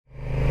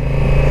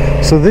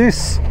So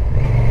this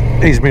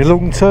is my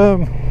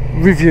long-term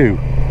review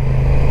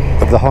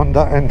of the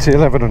Honda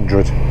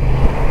NT1100.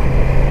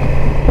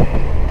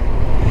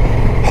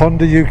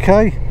 Honda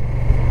UK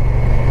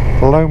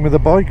loaned me the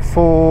bike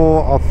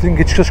for, I think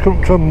it's just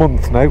come to a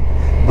month now.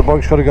 The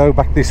bike's got to go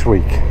back this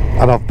week,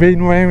 and I've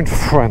been round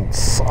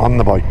France on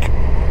the bike.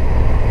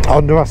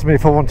 Honda asked me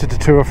if I wanted to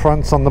tour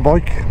France on the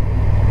bike,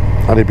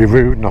 and it'd be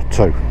rude not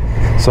to.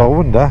 So I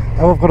wonder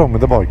how I've got on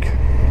with the bike.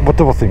 What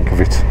do I think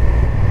of it?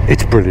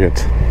 It's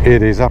brilliant.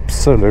 It is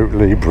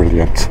absolutely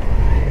brilliant.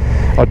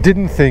 I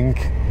didn't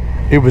think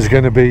it was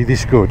going to be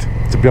this good,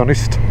 to be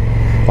honest.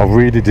 I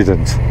really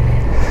didn't.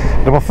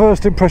 Now, my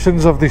first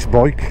impressions of this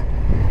bike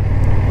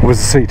was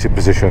the seating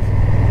position,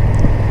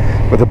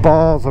 where the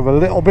bars are a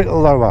little bit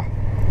lower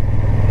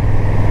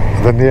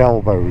than the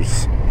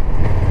elbows,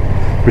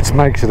 which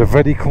makes it a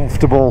very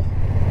comfortable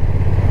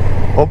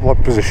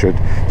upright position.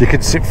 You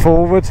can sit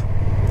forward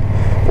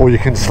or you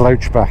can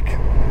slouch back.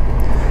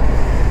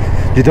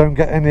 You don't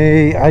get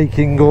any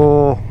aching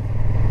or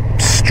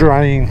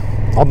strain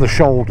on the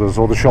shoulders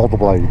or the shoulder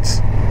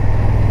blades,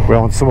 where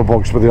on some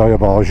bikes with the higher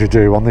bars you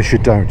do. On this you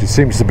don't. It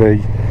seems to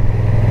be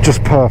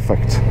just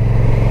perfect,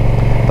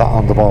 that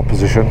handlebar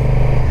position.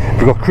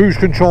 We've got cruise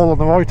control on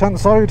the right hand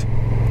side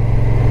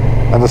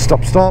and the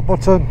stop start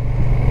button.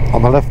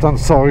 On the left hand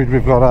side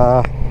we've got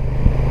our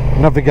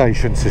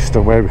navigation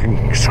system, where we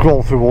can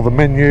scroll through all the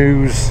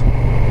menus,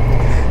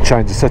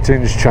 change the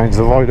settings, change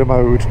the rider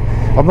mode.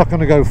 I'm not going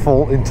to go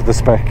full into the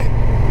spec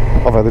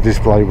of how the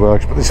display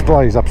works, but the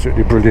display is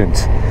absolutely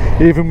brilliant.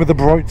 Even with the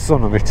bright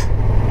sun on it,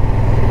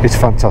 it's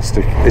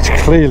fantastic. It's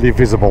clearly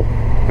visible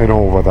in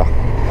all weather.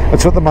 And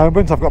so at the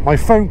moment I've got my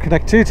phone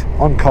connected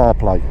on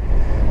CarPlay.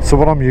 So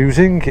what I'm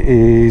using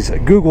is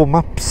Google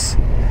Maps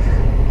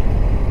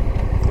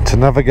to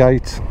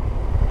navigate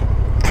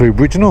through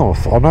Bridge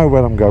North. I know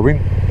where I'm going,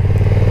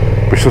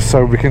 but just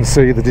so we can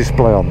see the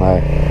display on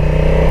there.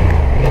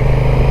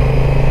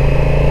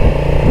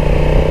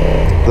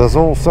 There's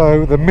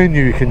also the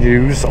menu you can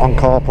use on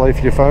CarPlay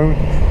for your phone,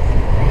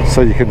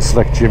 so you can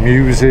select your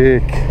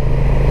music.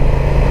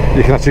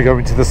 You can actually go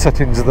into the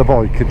settings of the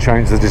bike and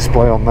change the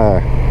display on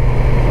there.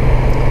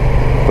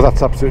 But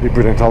that's absolutely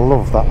brilliant. I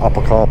love that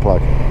Apple CarPlay.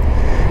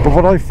 But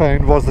what I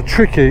found was the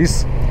trick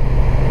is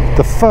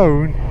the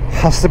phone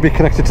has to be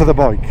connected to the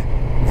bike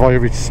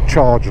via its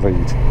charge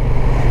lead.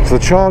 So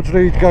the charge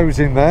lead goes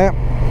in there,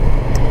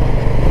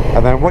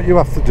 and then what you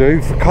have to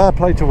do for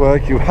CarPlay to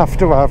work, you have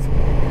to have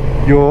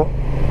your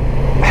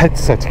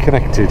headset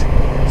connected.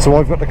 So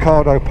I've got the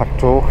Cardo Pack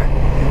Talk,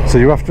 so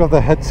you have to have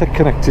the headset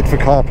connected for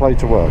CarPlay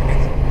to work.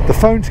 The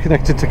phone's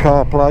connected to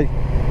CarPlay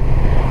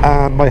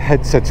and my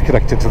headset's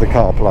connected to the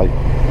CarPlay,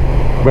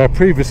 where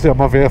previously on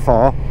my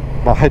VFR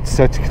my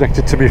headset's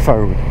connected to my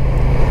phone,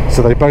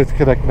 so they both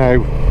connect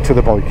now to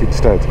the bike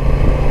instead.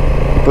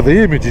 But the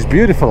image is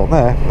beautiful on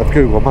there of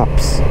Google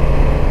Maps.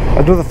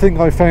 Another thing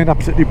I found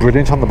absolutely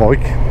brilliant on the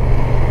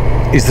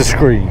bike is the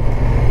screen.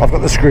 I've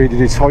got the screen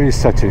in its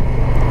highest setting,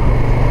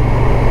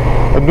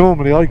 and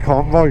normally I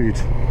can't ride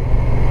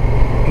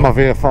my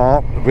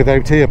VFR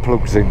without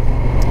earplugs in,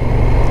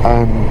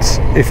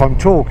 and if I'm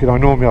talking I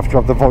normally have to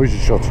have the visor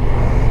shut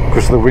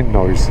because of the wind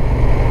noise.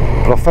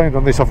 But I found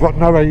on this I've got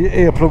no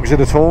earplugs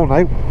in at all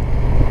now,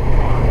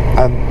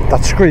 and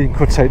that screen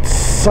cuts out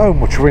so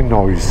much wind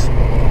noise.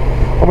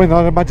 I mean,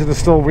 I imagine there's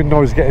still wind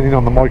noise getting in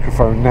on the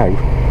microphone now,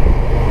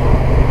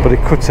 but it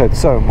cuts out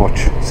so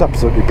much. It's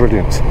absolutely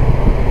brilliant.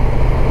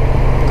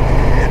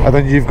 And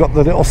then you've got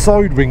the little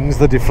side wings,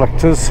 the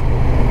deflectors,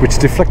 which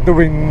deflect the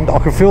wind. I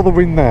can feel the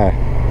wind there.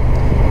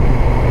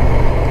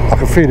 I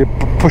can feel it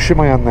pushing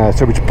my hand there,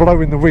 so it's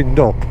blowing the wind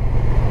up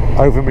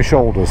over my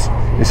shoulders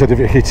instead of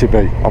it hitting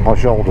me on my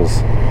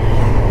shoulders.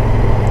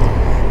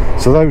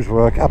 So those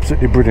work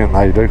absolutely brilliant,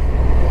 they do. To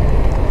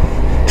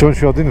be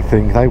honest, I didn't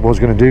think they was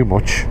going to do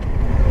much,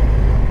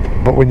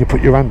 but when you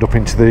put your hand up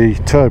into the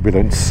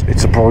turbulence,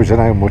 it's surprising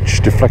how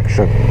much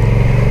deflection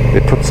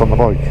it puts on the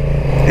bike.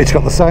 It's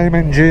got the same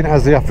engine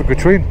as the Africa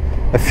Twin,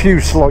 a few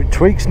slight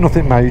tweaks,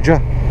 nothing major,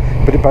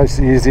 but it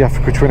basically is the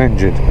Africa Twin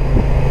engine.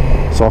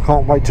 So I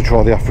can't wait to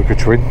try the Africa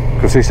Twin,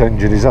 because this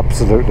engine is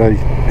absolutely,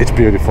 it's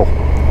beautiful.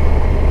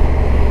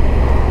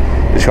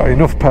 It's got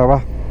enough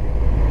power.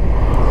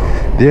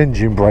 The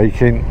engine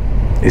braking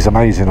is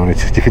amazing on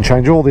it. You can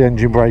change all the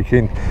engine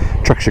braking,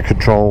 traction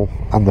control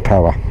and the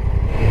power.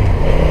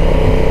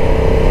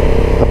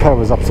 The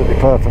power is absolutely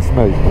perfect for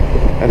me,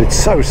 and it's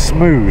so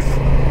smooth.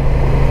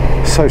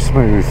 So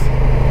smooth.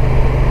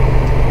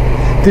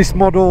 This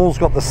model's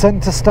got the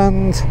centre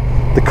stand,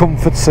 the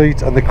comfort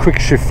seat and the quick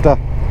shifter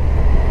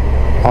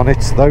on it.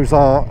 Those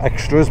are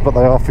extras, but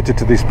they are fitted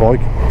to this bike.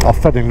 I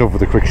fell in love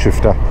with the quick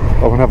shifter. I'm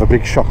going to have a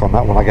big shock on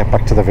that when I get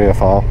back to the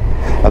VFR.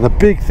 And the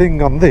big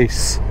thing on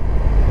this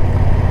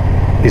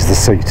is the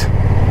seat.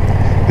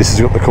 This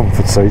has got the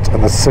comfort seat,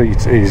 and the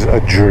seat is a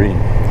dream.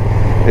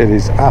 It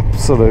is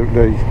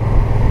absolutely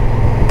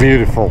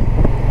beautiful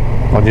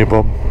on your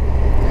bum.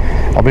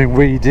 I mean,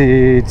 we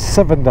did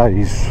 7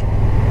 days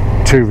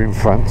tour in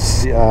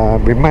France.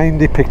 We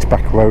mainly picked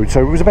back roads,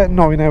 so it was about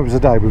 9 hours a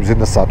day we was in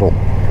the saddle.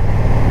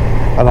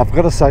 And I've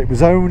got to say, it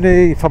was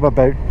only from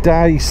about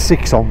day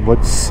 6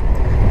 onwards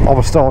I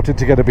was starting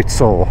to get a bit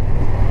sore,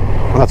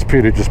 and that's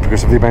purely just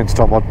because of the amount of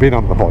time I'd been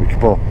on the bike.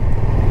 But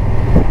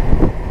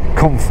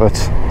comfort,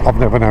 I've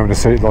never known a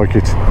seat like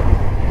it.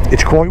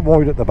 It's quite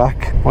wide at the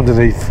back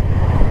underneath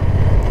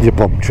your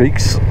bum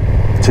cheeks,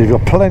 so you've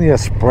got plenty of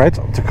spread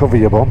to cover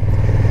your bum,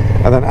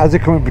 and then as you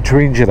come in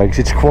between your legs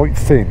it's quite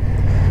thin,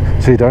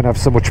 so you don't have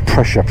so much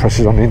pressure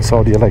pressing on the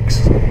inside of your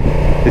legs.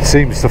 It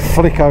seems to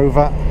flick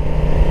over,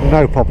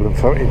 no problem,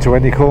 into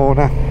any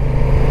corner.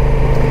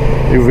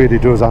 It really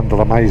does handle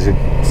amazing.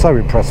 So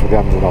impressed with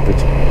the handling of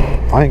it.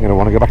 I ain't going to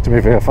want to go back to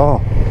my VFR.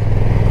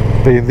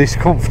 Being this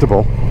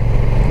comfortable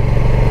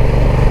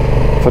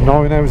for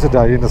 9 hours a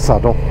day in the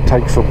saddle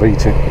takes some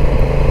beating.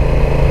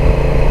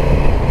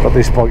 But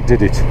this bike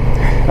did it.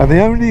 And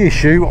the only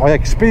issue I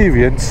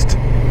experienced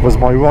was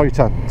my right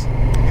hand.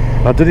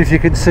 I don't know if you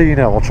can see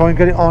now, I'll try and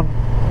get it on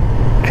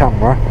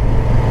camera.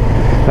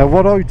 Now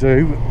what I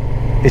do,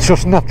 it's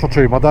just natural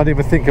to me, I don't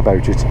even think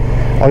about it.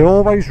 I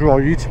always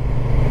ride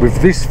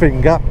with this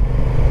finger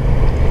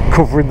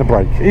covering the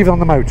brake, even on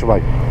the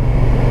motorway,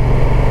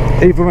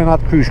 even when I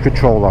had cruise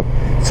control on.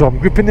 So I'm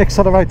gripping the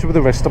accelerator with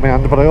the rest of my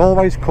hand, but I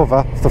always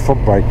cover the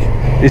front brake.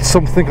 It's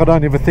something I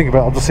don't even think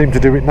about, I just seem to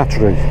do it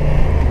naturally.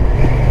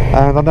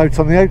 And I note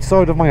on the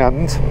outside of my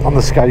hand, on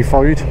the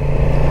scaphoid,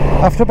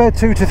 after about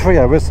 2 to 3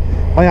 hours,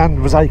 my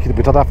hand was aching a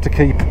bit, I'd have to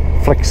keep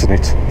flexing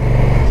it.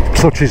 The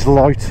clutch is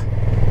light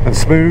and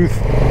smooth.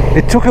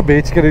 It took a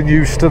bit getting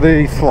used to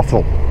the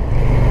throttle,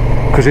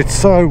 because it's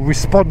so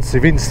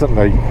responsive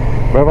instantly,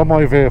 where on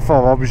my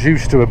VFR I was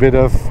used to a bit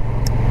of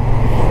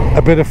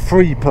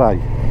free play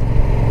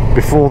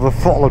before the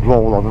throttle would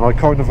roll on, and I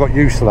kind of got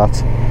used to that,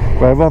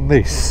 where on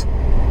this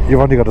you've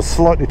only got to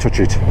slightly touch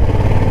it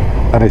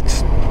and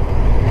it's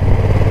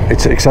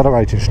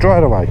accelerating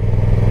straight away.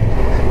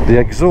 The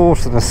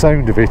exhaust and the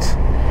sound of it,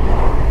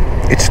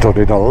 it's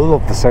stunning. I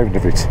love the sound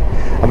of it,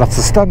 and that's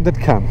the standard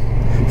can.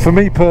 For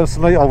me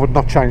personally, I would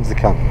not change the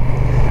can.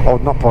 I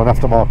would not put an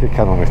aftermarket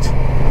can on it.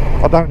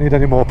 I don't need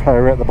any more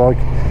power out the bike.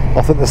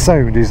 I think the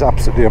sound is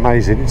absolutely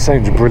amazing. It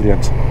sounds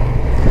brilliant.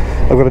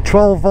 I've got a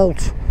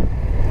 12-volt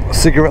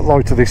cigarette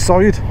lighter this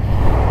side,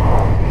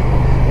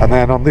 and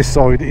then on this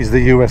side is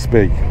the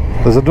USB.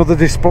 There's another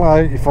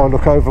display, if I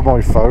look over my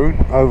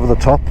phone, over the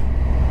top,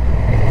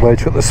 where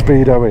it's got the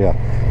speedo here.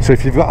 So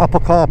if you've got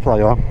Apple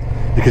CarPlay on,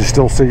 you can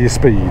still see your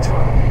speed.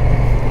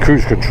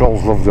 Cruise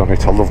control's lovely on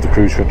it. I love the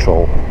cruise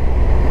control.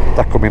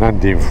 That come in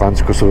handy in France,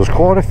 because there was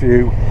quite a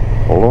few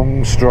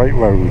long straight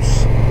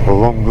roads,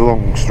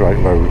 long straight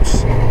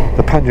roads.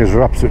 The panniers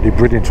are absolutely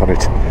brilliant on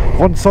it.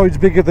 One side's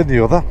bigger than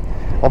the other.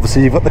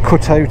 Obviously you've got the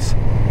cutout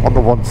on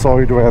the one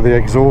side where the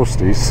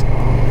exhaust is,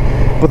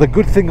 but the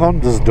good thing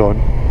Honda's done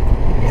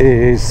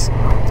is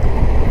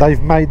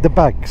they've made the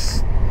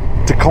bags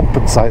to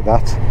compensate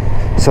that.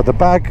 So the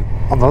bag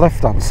on the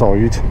left hand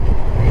side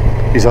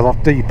is a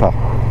lot deeper,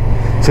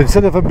 so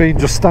instead of them being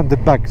just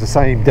standard bags the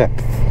same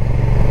depth,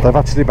 they've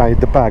actually made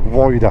the bag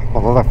wider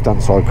on the left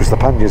hand side because the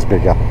pannier's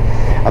bigger,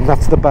 and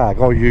that's the bag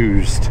I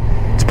used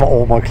to put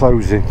all my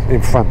clothes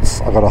in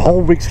France. I got a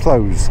whole week's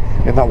clothes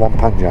in that one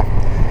pannier.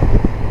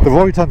 The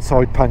right hand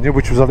side pannier,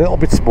 which was a little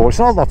bit smaller, it's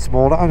not a lot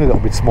smaller, only a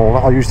little bit smaller,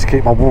 I used to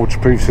keep my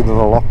waterproofs in the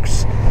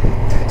locks,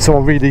 so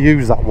I really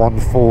used that one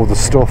for the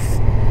stuff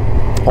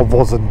I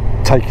wasn't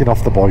taking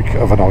off the bike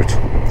overnight.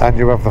 And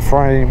you have the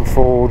frame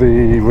for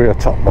the rear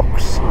top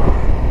box.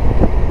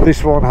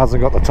 This one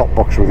hasn't got the top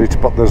box with it,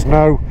 but there's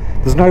no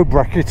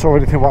bracket or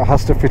anything that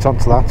has to fit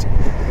onto that.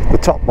 The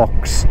top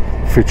box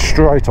fits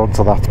straight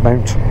onto that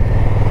mount.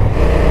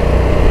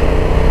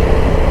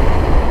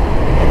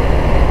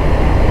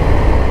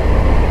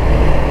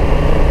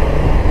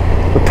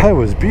 The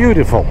power's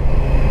beautiful.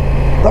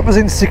 That was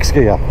in 6th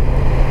gear,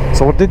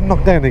 so I didn't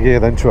knock down the gear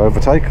then to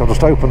overtake. I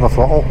just opened the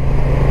throttle,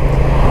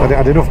 and it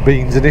had enough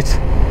beans in it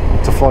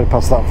to fly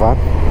past that van.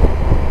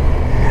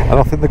 And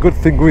I think the good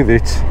thing with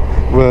it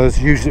was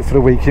using it for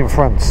a week in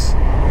France,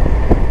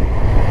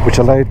 which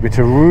allowed me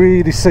to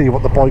really see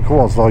what the bike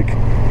was like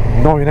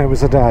 9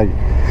 hours a day.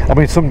 I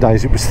mean, some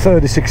days it was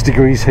 36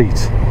 degrees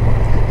heat,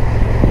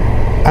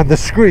 and the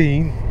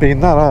screen being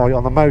that high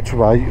on the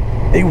motorway,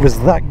 it was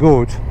that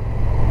good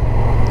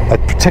at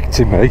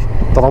protecting me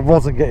that I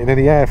wasn't getting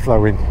any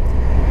airflow in.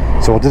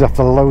 So I did have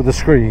to lower the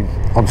screen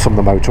on some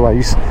of the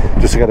motorways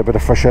just to get a bit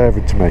of fresh air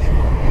into me.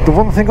 The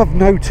one thing I've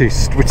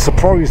noticed which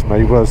surprised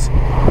me was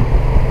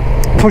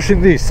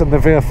pushing this and the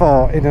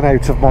VFR in and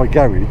out of my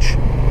garage.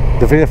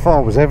 The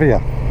VFR was heavier.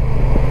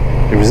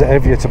 It was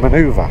heavier to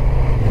manoeuvre.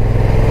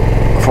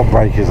 The front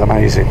brake is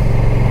amazing.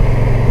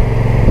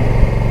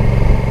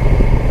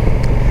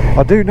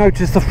 I do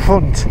notice the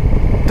front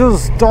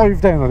does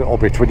dive down a little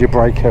bit when you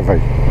brake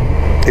heavy.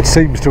 It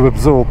seems to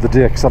absorb the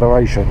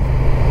deacceleration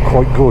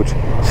quite good.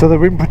 So the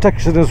wind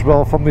protection as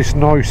well from this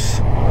nice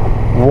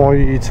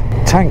wide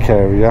tank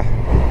area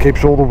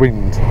keeps all the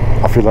wind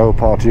off your lower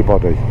part of your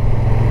body.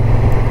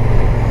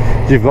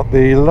 You've got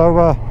the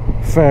lower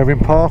fairing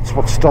parts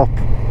what stop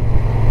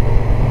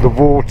the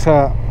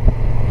water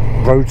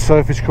road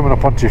surface coming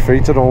up onto your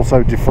feet, and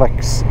also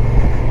deflects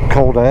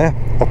cold air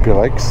up your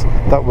legs.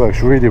 That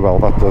works really well,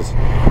 that does.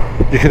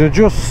 You can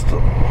adjust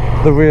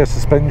the rear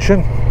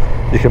suspension.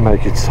 You can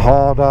make it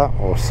harder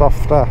or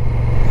softer.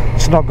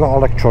 It's not got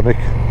electronic.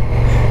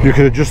 You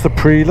can adjust the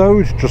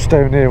preload just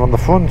down here on the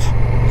front,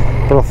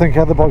 but I think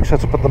how the bike's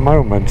set up at the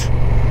moment,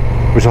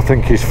 which I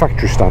think is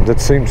factory standard,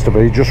 seems to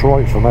be just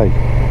right for me.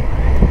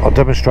 I'll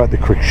demonstrate the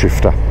quick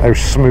shifter, how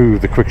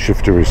smooth the quick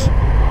shifter is.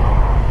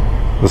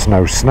 There's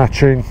no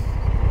snatching,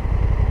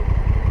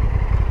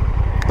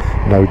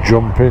 no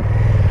jumping.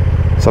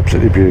 It's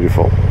absolutely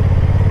beautiful.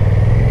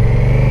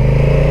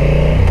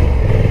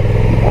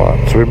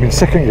 Right, so we're in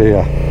second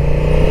gear,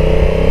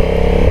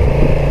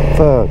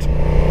 third,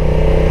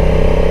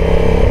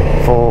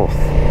 fourth,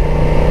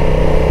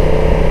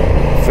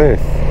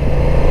 fifth,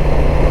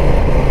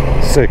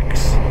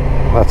 sixth.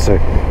 That's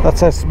it.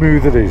 That's how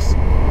smooth it is.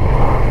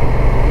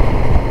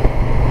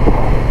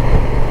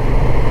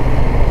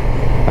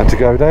 And to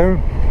go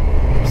down,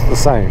 it's the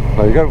same.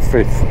 There you go,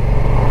 fifth,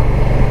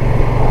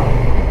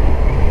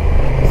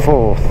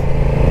 fourth.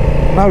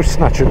 No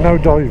snatching, no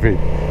diving.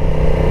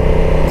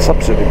 It's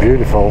absolutely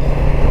beautiful.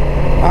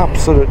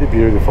 Absolutely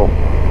beautiful.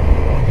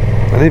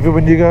 And even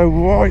when you go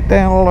right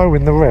down low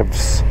in the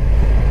revs,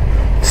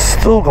 it's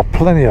still got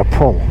plenty of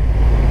pull.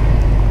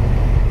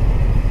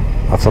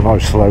 That's a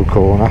nice slow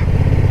corner.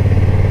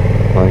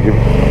 Thank you.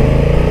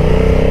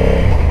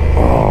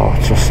 Oh,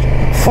 just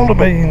full of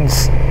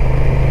beans.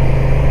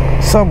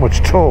 So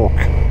much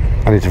torque.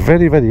 And it's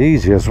very, very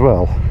easy as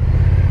well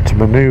to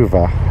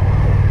manoeuvre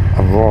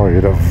and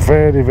ride at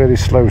very, very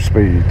slow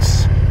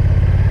speeds.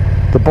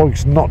 The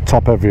bike's not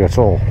top heavy at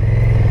all.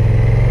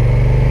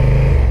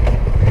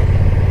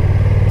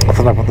 I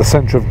think I've got the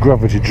centre of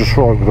gravity just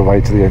right with the way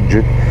to the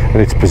engine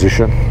and its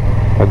position.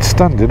 And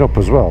standing up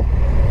as well.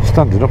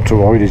 Standing up to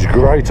ride is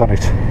great on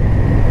it.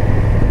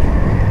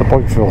 The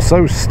bike feels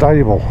so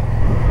stable.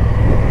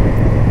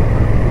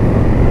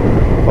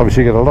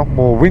 Obviously you get a lot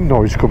more wind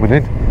noise coming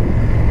in,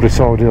 but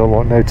it's ideal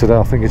right now today.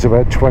 I think it's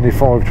about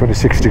 25,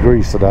 26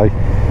 degrees today.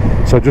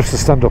 So just to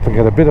stand up and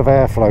get a bit of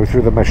airflow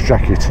through the mesh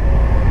jacket.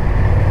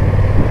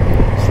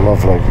 It's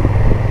lovely.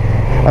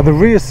 And the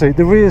rear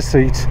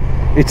seat,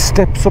 it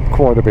steps up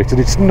quite a bit, and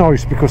it's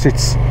nice because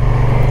it's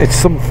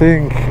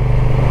something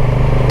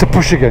to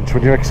push against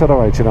when you're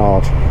accelerating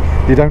hard.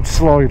 You don't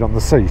slide on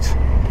the seat.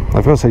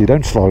 I've got to say, you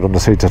don't slide on the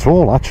seat at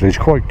all. Actually, it's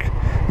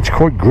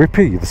quite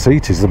grippy. The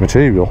seat is the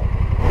material,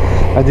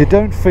 and you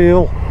don't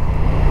feel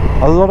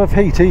a lot of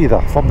heat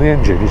either from the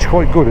engine. It's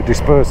quite good at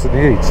dispersing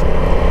the heat.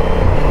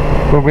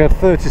 When we had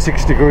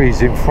 36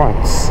 degrees in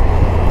France,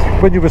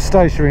 when you were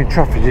stationary in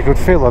traffic, you could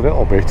feel a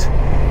little bit,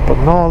 but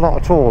not a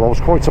lot at all. I was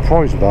quite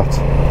surprised with that.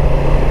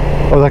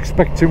 I was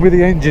expecting, with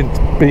the engine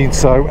being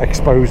so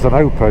exposed and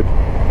open,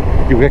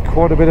 you get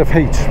quite a bit of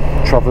heat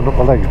travelling up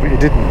the legs, but you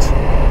didn't.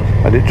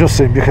 And it just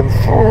seemed you can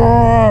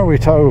throw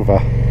it over.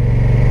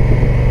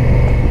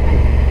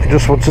 You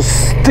just want to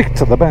stick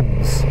to the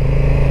bends.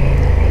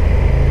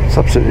 It's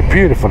absolutely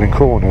beautiful in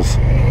corners.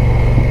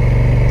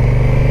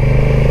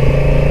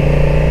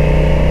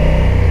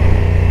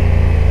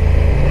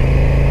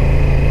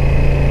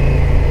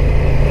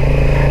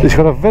 It's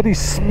got a very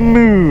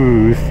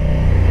smooth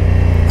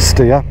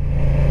steer,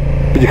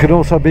 but you can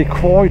also be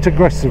quite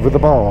aggressive with the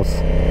bars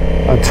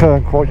and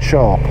turn quite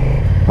sharp.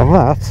 And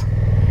that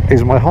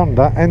is my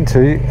Honda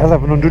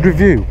NT1100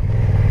 review.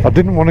 I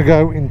didn't want to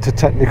go into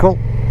technical.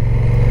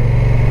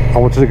 I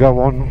wanted to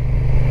go on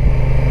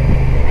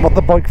what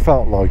the bike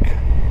felt like,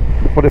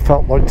 what it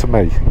felt like to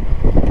me.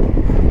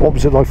 What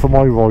was it like for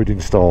my riding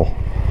style?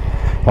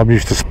 I'm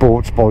used to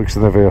sports bikes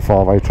and the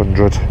VFR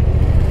 800.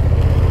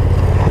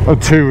 And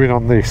touring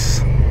on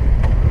this,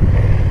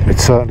 it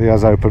certainly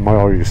has opened my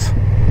eyes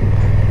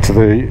to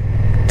the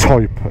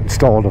type and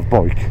style of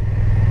bike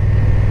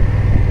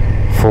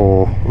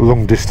for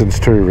long distance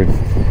touring.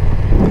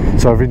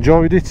 So I've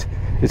enjoyed it.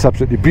 It's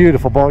absolutely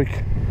beautiful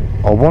bike.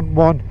 I want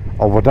one,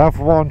 I would have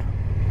one.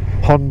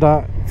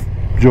 Honda,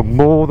 you're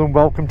more than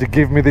welcome to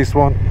give me this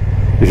one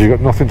if you've got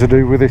nothing to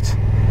do with it.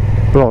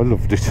 But I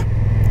loved it.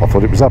 I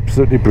thought it was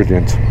absolutely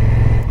brilliant.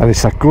 And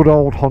it's that good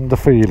old Honda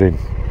feeling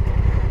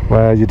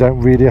where you don't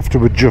really have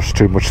to adjust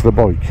too much to the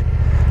bike.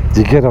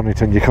 You get on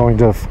it and you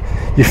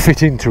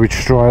fit into it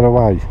straight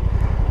away.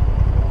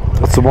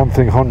 That's the one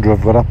thing Honda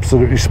have got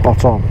absolutely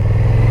spot on.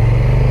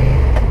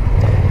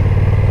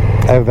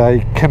 How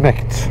they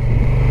connect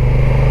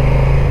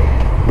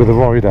with the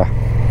rider.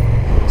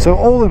 So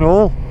all in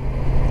all,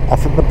 I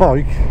think the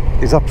bike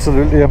is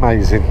absolutely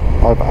amazing.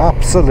 I've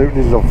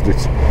absolutely loved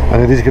it,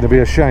 and it is going to be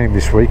a shame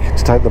this week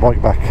to take the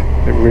bike back.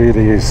 It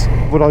really is.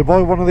 Would I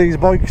buy one of these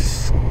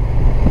bikes?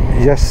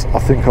 Yes, I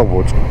think I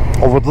would.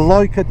 I would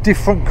like a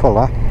different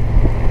colour.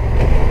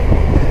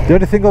 The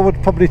only thing I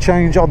would probably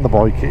change on the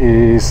bike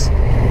is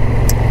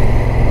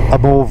a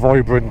more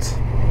vibrant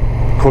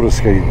colour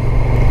scheme.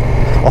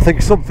 I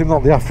think something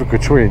like the Africa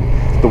Twin,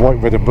 the white,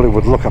 red and blue,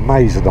 would look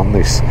amazing on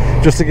this,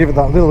 just to give it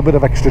that little bit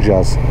of extra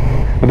jazz.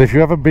 And if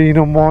you haven't been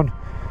on one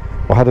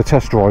or had a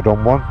test ride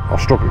on one, I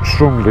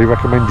strongly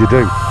recommend you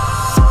do.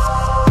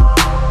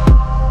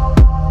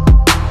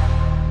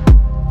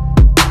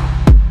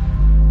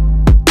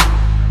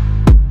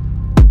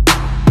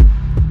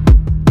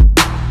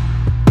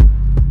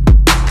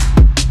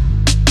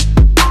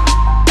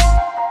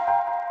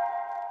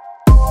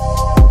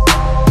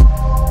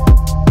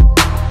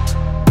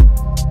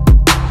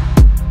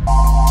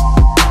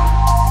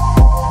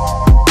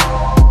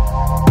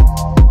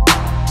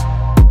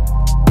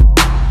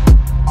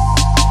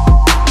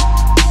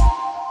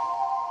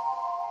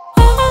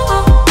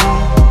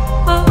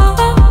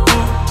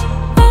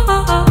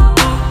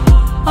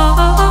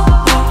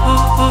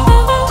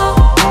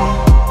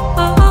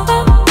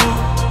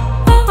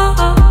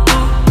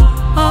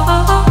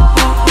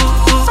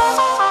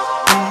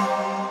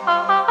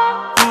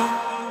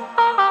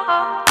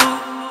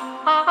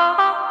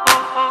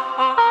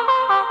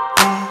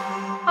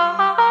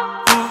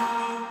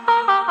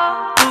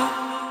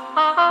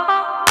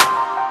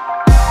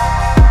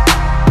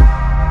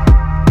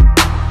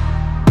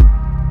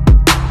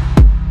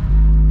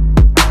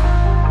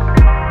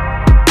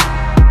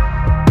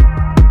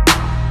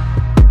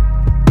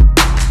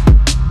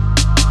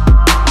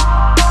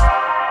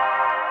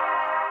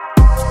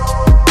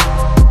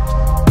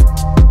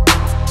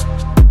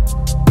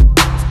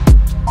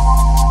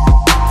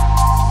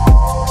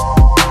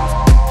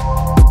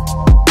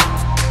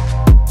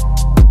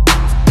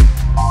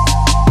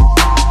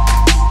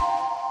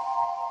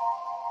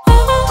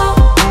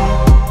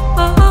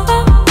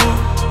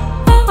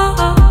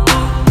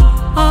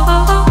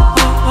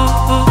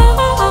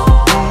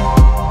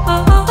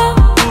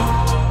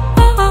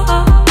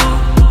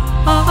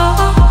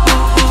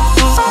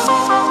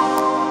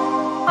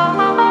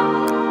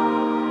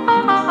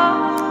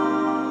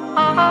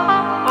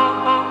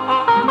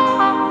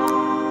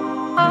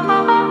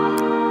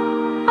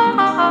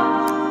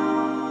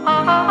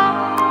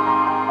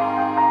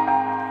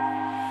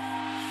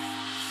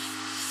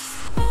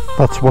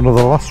 That's one of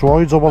the last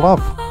rides I will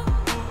have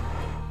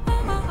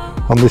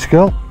on this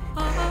girl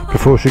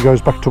before she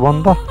goes back to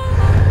Honda.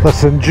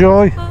 Let's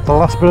enjoy the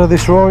last bit of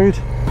this ride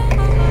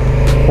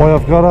while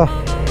I've got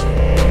her.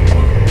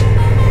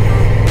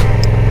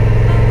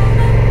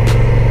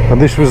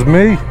 And this was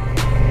me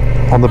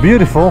on the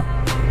beautiful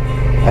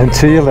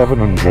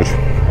NT1100.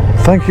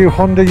 Thank you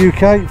Honda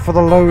UK for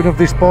the loan of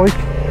this bike.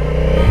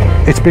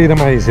 It's been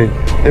amazing.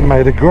 It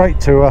made a great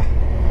tour,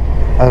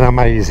 an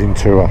amazing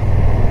tour.